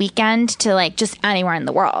girls' weekend to like just anywhere in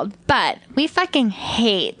the world. But we fucking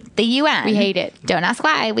hate the UN. We hate it. Don't ask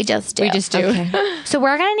why. We just do. We just do. Okay. So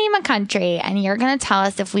we're going to name a country, and you're going to tell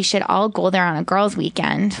us if we should all go there on a girls'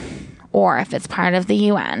 weekend or if it's part of the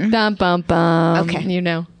UN. Bum, bum, bum. Okay. You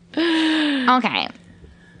know. Okay.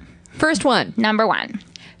 First one. Number 1.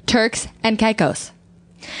 Turks and Caicos.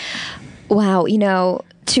 Wow,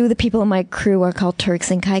 two of the people in my crew are called Turks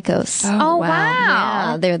and Caicos. Oh, wow.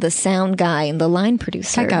 Yeah, they're the sound guy and the line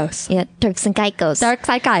producer. Caicos. Yeah, Turks and Caicos. Turks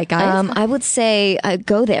and Caicos. I would say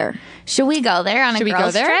go there. Should we go there on a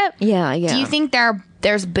girls' trip? Yeah. Do you think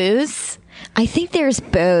there's booze? I think there's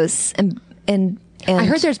both, and I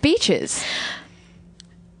heard there's beaches.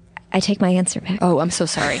 I take my answer back. Oh, I'm so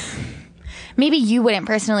sorry. Maybe you wouldn't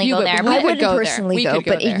personally go there. we I would wouldn't go there. personally We go, could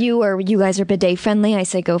go but there. if you guys are bidet friendly, I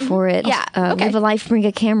say go for it. Yeah, okay. Live a life, bring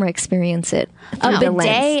a camera, experience it. A through the lens.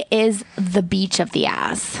 bidet is the beach of the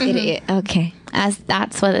ass. Okay. As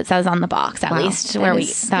that's what it says on the box, at least that where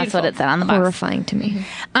is that's what it said on the box. Horrifying to me.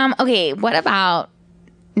 Okay, what about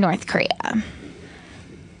North Korea?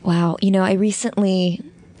 Wow. I recently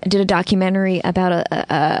did a documentary about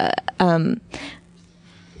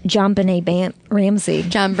John Benet Ramsey.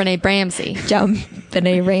 John Benet Ramsey. John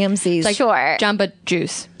Benet Ramsey's. Sure. Jamba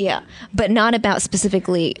Juice. Yeah, but not about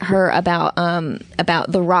specifically her, about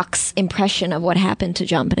The Rock's impression of what happened to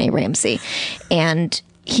John Benet Ramsey. And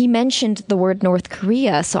he mentioned the word North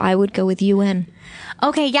Korea, so I would go with UN.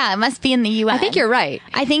 Okay, yeah, it must be in the UN. I think you're right.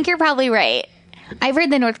 I think you're probably right. I've heard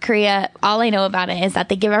that North Korea, all I know about it is that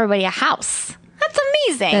they give everybody a house. That's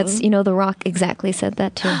amazing. That's, The Rock exactly said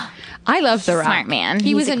that too. I love The Rock. Smart man.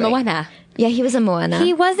 He was He's in great. Moana. Yeah, he was in Moana.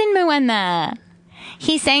 He was in Moana.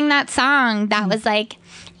 He sang that song that was like,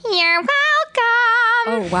 "You're welcome."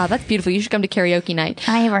 Oh, wow. That's beautiful. You should come to karaoke night.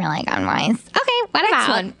 I have a really good voice. Okay, what Next about?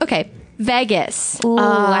 one. Okay. Vegas. Ooh,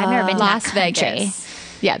 I've never been to Las that country.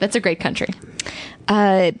 Vegas. Yeah, that's a great country.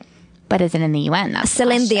 But is it in the UN? That's the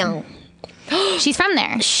Celine question. Dion. She's from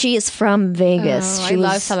there. She is from Vegas. Oh, She I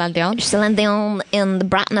love was- Celine Dion. Celine Dion and the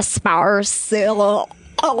Britney Spears.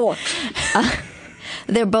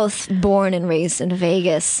 They're both born and raised in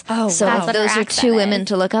Vegas. Oh, so wow. That's what those her are two accent women is.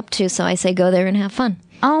 to look up to. So I say go there and have fun.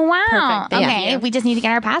 Oh wow! Perfect. Thank Okay, you. we just need to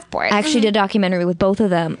get our passports. I actually did a documentary with both of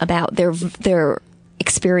them about their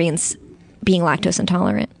experience being lactose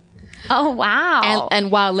intolerant. Oh wow!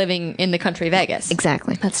 And while living in the country Vegas.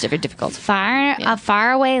 Exactly. That's very difficult. A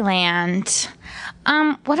far away land.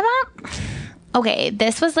 What about Okay,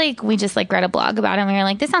 this was like, we just like read a blog about it and we were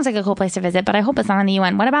like, this sounds like a cool place to visit, but I hope it's not in the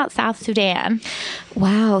UN. What about South Sudan?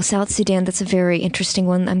 Wow, South Sudan, that's a very interesting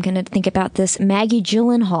one. I'm going to think about this. Maggie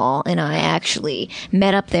Gyllenhaal and I actually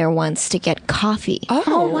met up there once to get coffee.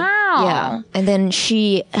 Oh, wow. Yeah. And then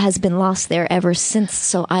she has been lost there ever since,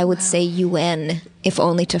 so I would say UN, if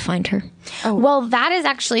only to find her. Oh. Well, that is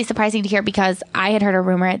actually surprising to hear because I had heard a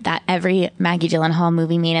rumor that every Maggie Gyllenhaal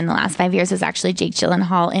movie made in the last 5 years was actually Jake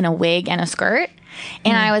Gyllenhaal in a wig and a skirt.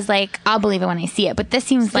 And I was like, I'll believe it when I see it. But this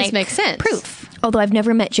seems like makes sense. Proof. Although I've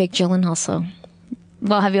never met Jake Gyllenhaal, so...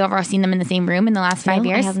 Well, have you ever seen them in the same room in the last 5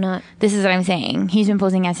 years? I have not. This is what I'm saying. He's been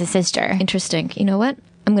posing as his sister. Interesting. You know what?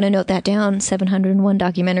 I'm going to note that down. 701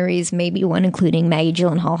 documentaries, maybe one including Maggie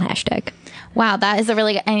Gyllenhaal hashtag. Wow, that is a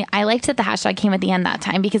really good... I liked that the hashtag came at the end that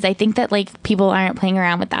time because I think that like people aren't playing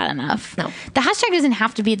around with that enough. No. The hashtag doesn't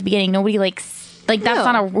have to be at the beginning. Nobody like that's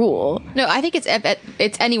not a rule. No, I think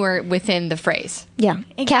it's anywhere within the phrase. Yeah.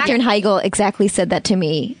 Exactly. Katherine Heigl exactly said that to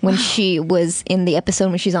me when she was in the episode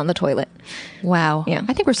when she's on the toilet. Wow. Yeah.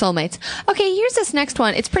 I think we're soulmates. Okay, here's this next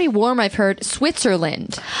one. It's pretty warm, I've heard.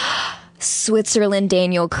 Switzerland. Switzerland,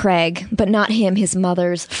 Daniel Craig, but not him, his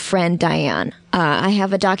mother's friend, Diane. I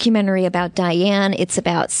have a documentary about Diane. It's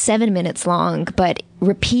about 7 minutes long, but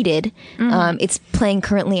repeated. It's playing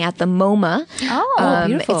currently at the MoMA. Oh,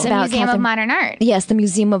 beautiful. It's the about Museum of Modern Art. Yes, the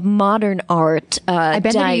Museum of Modern Art. I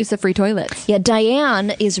bet they use the free toilets. Yeah,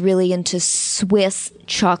 Diane is really into Swiss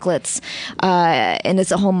chocolates, and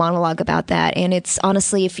it's a whole monologue about that. And it's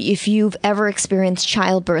honestly, if you've ever experienced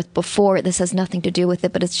childbirth before, this has nothing to do with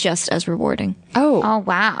it, but it's just as rewarding. Oh,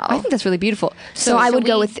 wow. I think that's really beautiful. So I would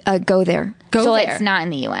go there. So there. it's not in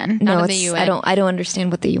the UN. No, in the it's, UN. I don't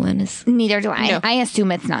understand what the UN is. Neither do I. No. I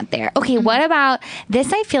assume it's not there. Okay, what about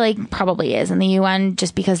this? I feel like probably is in the UN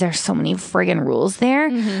just because there's so many friggin' rules there.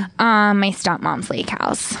 My stepmom's lake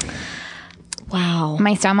house. Wow.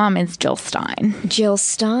 My stepmom is Jill Stein. Jill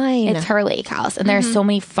Stein. It's her lake house, and there's so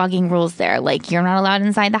many fucking rules there. Like, you're not allowed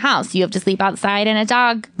inside the house. You have to sleep outside in a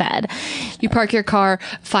dog bed. You park your car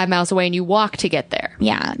 5 miles away and you walk to get there.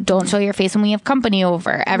 Yeah, don't show your face when we have company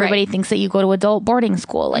over. Everybody thinks that you go to adult boarding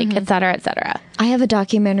school, like, et cetera, et cetera. I have a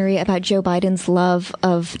documentary about Joe Biden's love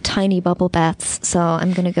of tiny bubble baths, so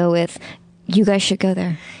I'm going to go with you guys should go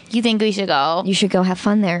there. You think we should go? You should go have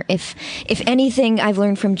fun there. If anything I've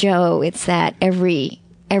learned from Joe, it's that every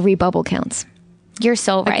bubble counts. You're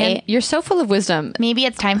so right. Again, you're so full of wisdom. Maybe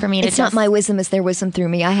it's time for me to It's not my wisdom, it's their wisdom through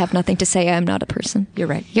me. I have nothing to say. I am not a person. You're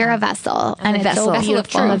right. You're a vessel. And it's vessel. so Vessel of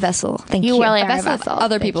beautiful. truth. I'm a vessel. Thank you. You really A are vessel a of vessel.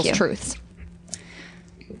 other Thank people's you. truths.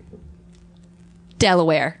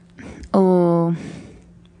 Delaware. Oh,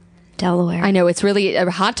 Delaware. I know it's really a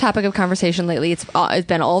hot topic of conversation lately. It's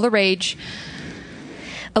been all the rage.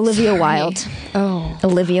 Olivia Wilde. Oh,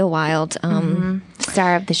 Olivia Wilde.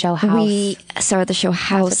 star of the show House. We started the show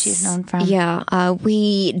House. what she's known from. Yeah,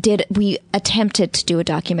 we attempted to do a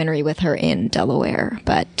documentary with her in Delaware,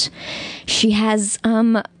 but she has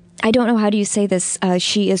I don't know how do you say this.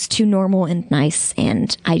 She is too normal and nice,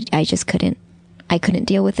 and I just couldn't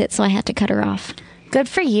deal with it, so I had to cut her off. Good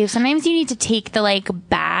for you. Sometimes you need to take the like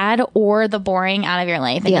bad or the boring out of your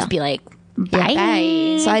life and Yeah. just be like,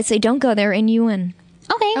 bye. So I say don't go there, and you win.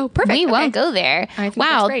 Okay. Oh, perfect. We Okay. won't go there. I think Wow.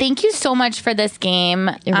 that's great. Thank you so much for this game.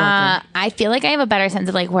 You're welcome. I feel like I have a better sense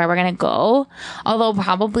of like where we're going to go. Although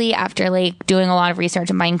probably after like doing a lot of research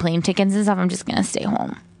and buying plane tickets and stuff, I'm just going to stay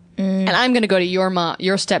home. and I'm going to go to your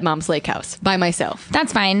stepmom's lake house by myself.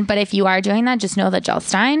 That's fine. But if you are doing that, just know that Jill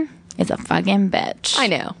Stein is a fucking bitch. I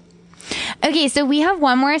know. Okay, so we have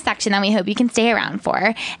one more section that we hope you can stay around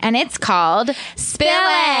for, and it's called Spill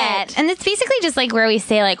It. And it's basically just like where we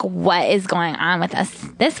say like what is going on with us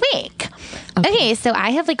this week. Okay, so I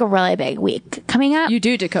have like a really big week coming up. You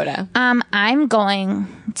do, Dikoda. I'm going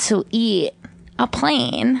to eat a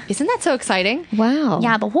plane. Isn't that so exciting? Wow.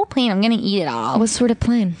 Yeah, the whole plane. I'm going to eat it all. What sort of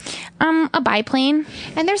plane? A biplane.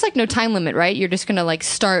 And there's like no time limit, right? You're just going to like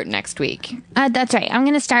start next week. That's right. I'm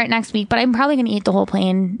going to start next week, but I'm probably going to eat the whole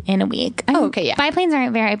plane in a week. Oh, okay, yeah. Biplanes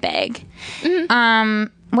aren't very big.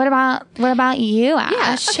 What about you, Ash?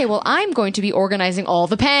 Yeah. Okay, well, I'm going to be organizing all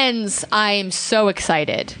the pens. I'm so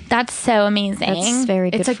excited. That's so amazing. That's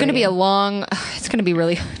very good. It's like for going to be you. it's going to be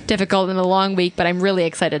really difficult and a long week, but I'm really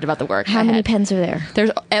excited about the work. How many pens are there?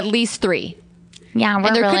 There's at least 3. Yeah, we're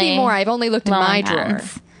And there really could be more. I've only looked in low on my drawer.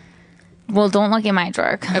 pens. Well, don't look in my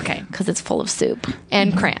drawer. Okay. Because it's full of soup.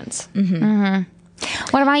 And crayons.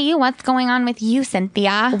 What about you? What's going on with you,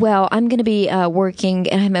 Cynthia? Well, I'm going to be working,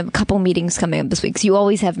 and I have a couple meetings coming up this week. So you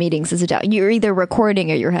always have meetings as a job. You're either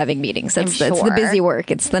recording or you're having meetings. That's the busy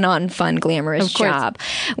work. It's the non-fun, glamorous job.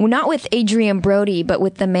 Well, not with Adrian Brody, but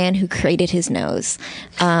with the man who created his nose.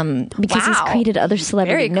 Because he's created other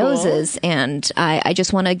celebrity noses, and I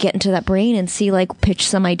just want to get into that brain and see, pitch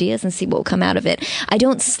some ideas and see what will come out of it. I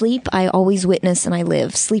don't sleep. I always witness and I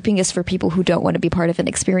live. Sleeping is for people who don't want to be part of an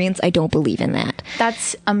experience. I don't believe in that.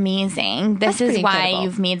 That's amazing. This is why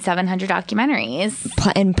you've made 700 documentaries.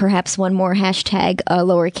 And perhaps one more hashtag,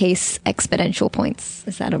 lowercase exponential points.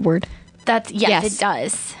 Is that a word? Yes, it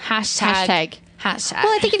does. Hashtag. Well,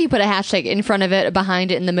 I think if you put a hashtag in front of it,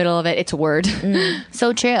 behind it, in the middle of it, it's a word.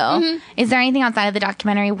 So true. Mm-hmm. Is there anything outside of the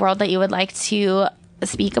documentary world that you would like to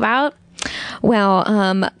speak about? Well,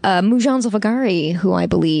 Moujan Zolfaghari, who I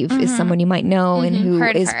believe is someone you might know and who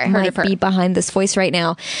might be behind this voice right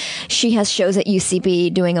now. She has shows at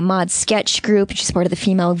UCB doing a mod sketch group. She's part of the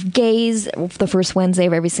Female Gaze the first Wednesday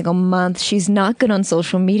of every single month. She's not good on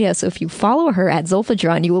social media, so if you follow her at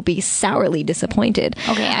Zolfadron, you will be sourly disappointed.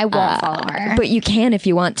 Okay, I won't follow her. But you can if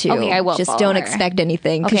you want to. Okay, I won't Just don't expect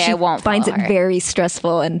anything. Okay, I won't finds it very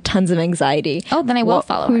stressful and tons of anxiety. Oh, then I will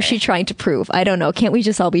follow her. Who's she trying to prove? I don't know. Can't we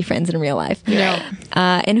just all be friends in real life? No.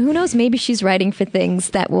 And who knows, maybe she's writing for things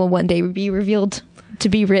that will one day be revealed to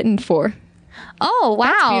be written for. Oh,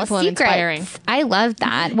 wow. Secrets. I love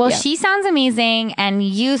that. Well, she sounds amazing, and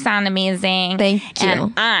you sound amazing. Thank you.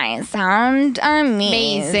 And I sound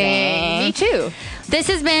amazing. Me too. This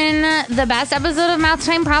has been the best episode of Mouth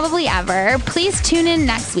Time probably ever. Please tune in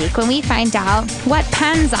next week when we find out what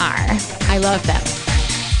pens are. I love them.